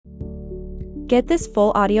Get this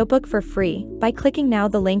full audiobook for free by clicking now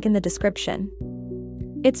the link in the description.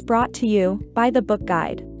 It's brought to you by the Book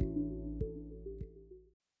Guide.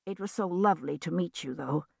 It was so lovely to meet you,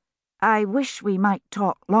 though. I wish we might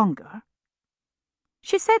talk longer.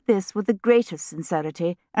 She said this with the greatest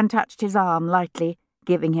sincerity and touched his arm lightly,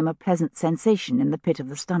 giving him a pleasant sensation in the pit of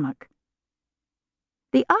the stomach.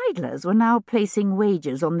 The idlers were now placing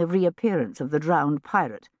wagers on the reappearance of the drowned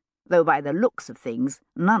pirate, though by the looks of things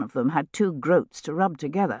none of them had 2 groats to rub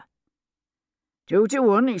together. 2 to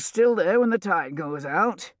 1, he's still there when the tide goes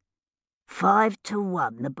out. 5 to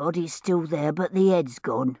 1, the body's still there, but the head's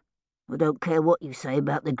gone. I don't care what you say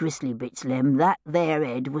about the gristly bits, Lem. That there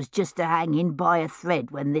head was just a hanging by a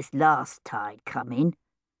thread when this last tide come in.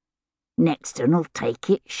 Next un'll take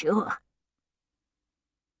it, sure.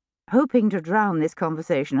 Hoping to drown this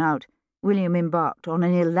conversation out, William embarked on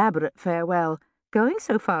an elaborate farewell, going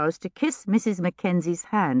so far as to kiss Mrs. Mackenzie's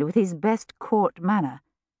hand with his best court manner,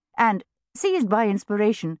 and, seized by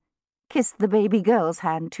inspiration, kissed the baby girl's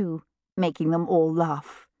hand too, making them all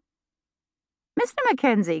laugh. Mr.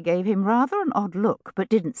 Mackenzie gave him rather an odd look, but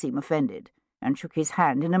didn't seem offended, and shook his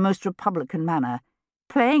hand in a most republican manner,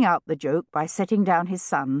 playing out the joke by setting down his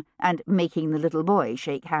son and making the little boy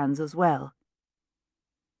shake hands as well.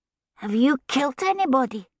 "Have you killed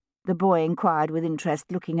anybody?" the boy inquired with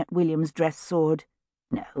interest, looking at William's dress sword.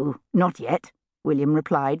 "No, not yet," William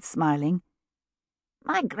replied, smiling.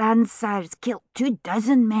 "My grandsire's killed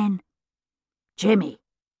 24 men." "Jimmy!"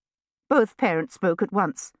 Both parents spoke at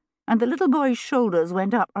once, and the little boy's shoulders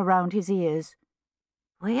went up around his ears.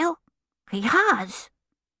 "Well, he has."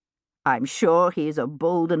 "I'm sure he is a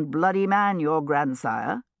bold and bloody man, your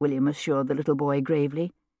grandsire," William assured the little boy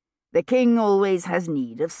gravely. "The king always has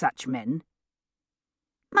need of such men."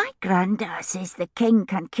 "My granda says the king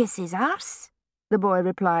can kiss his arse," the boy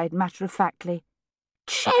replied matter-of-factly.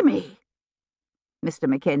 "Jimmy!" Mr.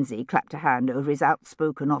 Mackenzie clapped a hand over his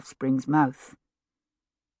outspoken offspring's mouth.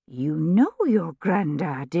 "You know your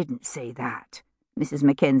grandad didn't say that," Mrs.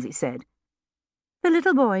 Mackenzie said. The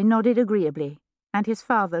little boy nodded agreeably, and his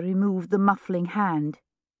father removed the muffling hand.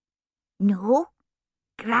 "No,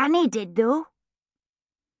 Granny did, though."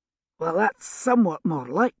 "Well, that's somewhat more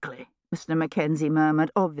likely," Mr. Mackenzie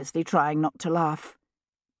murmured, obviously trying not to laugh.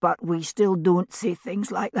 "But we still don't say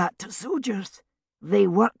things like that to soldiers. They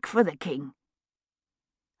work for the king."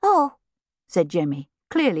 "Oh," said Jimmy,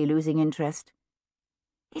 clearly losing interest.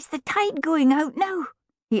 "Is the tide going out now?"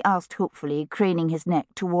 he asked hopefully, craning his neck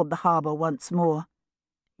toward the harbour once more.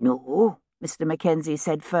 "No," Mr. Mackenzie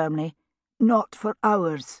said firmly. "Not for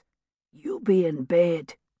hours. You'll be in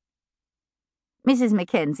bed." Mrs.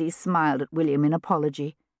 Mackenzie smiled at William in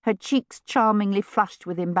apology, her cheeks charmingly flushed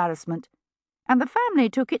with embarrassment, and the family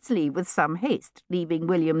took its leave with some haste, leaving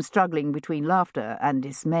William struggling between laughter and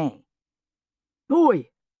dismay. "Oi,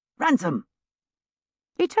 Ransom!"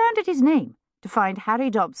 He turned at his name to find Harry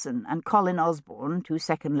Dobson and Colin Osborne, 2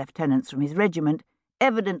 second lieutenants from his regiment,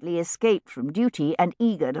 evidently escaped from duty and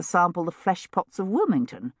eager to sample the flesh pots of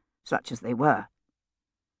Wilmington, such as they were.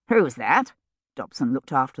 "Who's that?" Dobson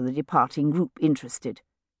looked after the departing group, interested.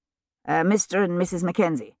 "Mr. and Mrs.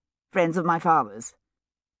 Mackenzie, friends of my father's."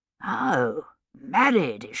 "Oh,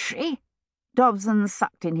 married, is she?" Dobson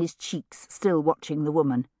sucked in his cheeks, still watching the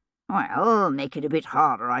woman. "Well, make it a bit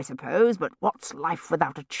harder, I suppose, but what's life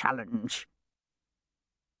without a challenge?"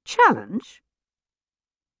 "Challenge?"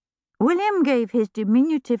 William gave his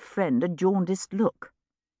diminutive friend a jaundiced look.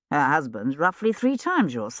 "Her husband's roughly 3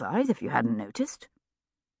 times your size, if you hadn't noticed."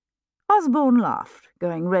 Osborne laughed,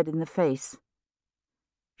 going red in the face.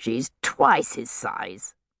 "She's twice his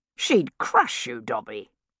size. She'd crush you,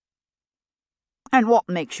 Dobby." "And what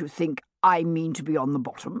makes you think I mean to be on the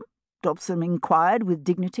bottom?" Dobson inquired with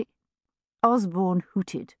dignity. Osborne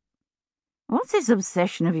hooted. "What's this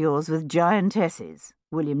obsession of yours with giantesses?"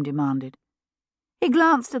 William demanded. He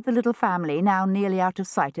glanced at the little family, now nearly out of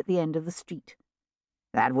sight at the end of the street.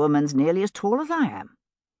 "That woman's nearly as tall as I am."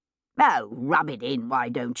 "Oh, rub it in, why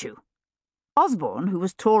don't you?" Osborne, who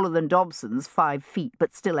was taller than Dobson's 5 feet,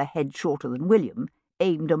 but still a head shorter than William,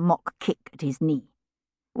 aimed a mock kick at his knee.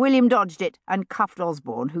 William dodged it and cuffed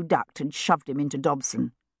Osborne, who ducked and shoved him into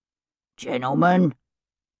Dobson. "Gentlemen!"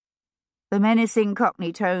 The menacing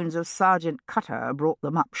Cockney tones of Sergeant Cutter brought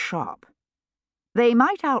them up sharp. They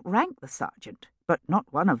might outrank the sergeant, but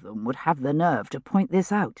not one of them would have the nerve to point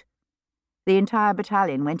this out. The entire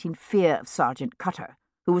battalion went in fear of Sergeant Cutter,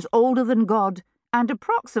 who was older than God and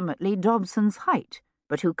approximately Dobson's height,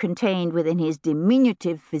 but who contained within his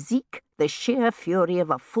diminutive physique the sheer fury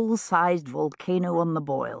of a full-sized volcano on the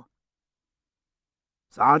boil.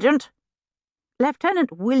 "Sergeant?"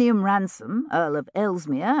 Lieutenant William Ransom, Earl of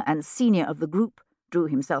Ellesmere and senior of the group, drew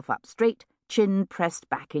himself up straight, chin pressed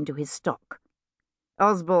back into his stock.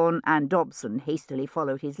 Osborne and Dobson hastily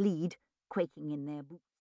followed his lead, quaking in their boots.